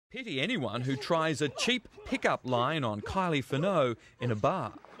Pity anyone who tries a cheap pickup line on Kylie Furneaux in a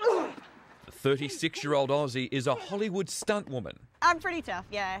bar. The 36-year-old Aussie is a Hollywood stunt woman. I'm pretty tough,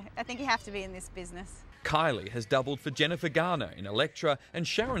 yeah. I think you have to be in this business. Kylie has doubled for Jennifer Garner in Elektra and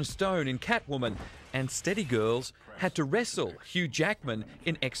Sharon Stone in Catwoman, and Steady Girls had to wrestle Hugh Jackman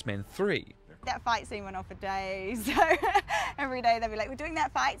in X-Men 3. That fight scene went on for days, so every day they'd be like, we're doing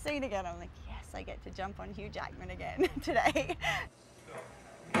that fight scene again. I'm like, yes, I get to jump on Hugh Jackman again today.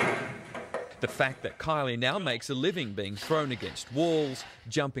 The fact that Kylie now makes a living being thrown against walls,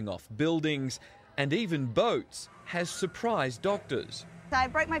 jumping off buildings, and even boats has surprised doctors. So I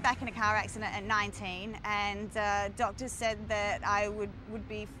broke my back in a car accident at 19, and doctors said that I would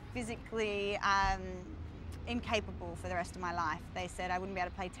be physically incapable for the rest of my life. They said I wouldn't be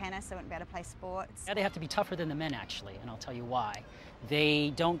able to play tennis, I wouldn't be able to play sports. Yeah, they have to be tougher than the men, actually, and I'll tell you why.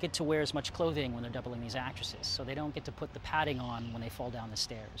 They don't get to wear as much clothing when they're doubling these actresses, so they don't get to put the padding on when they fall down the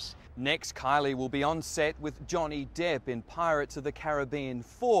stairs. Next, Kylie will be on set with Johnny Depp in Pirates of the Caribbean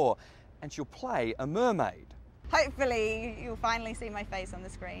 4, and she'll play a mermaid. Hopefully you'll finally see my face on the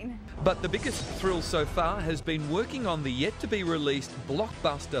screen. But the biggest thrill so far has been working on the yet-to-be-released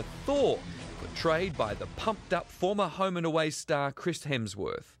blockbuster Thor, portrayed by the pumped-up former Home and Away star Chris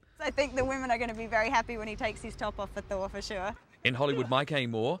Hemsworth. I think the women are going to be very happy when he takes his top off for Thor, for sure. In Hollywood, Mike A.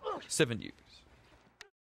 Moore, 7 News.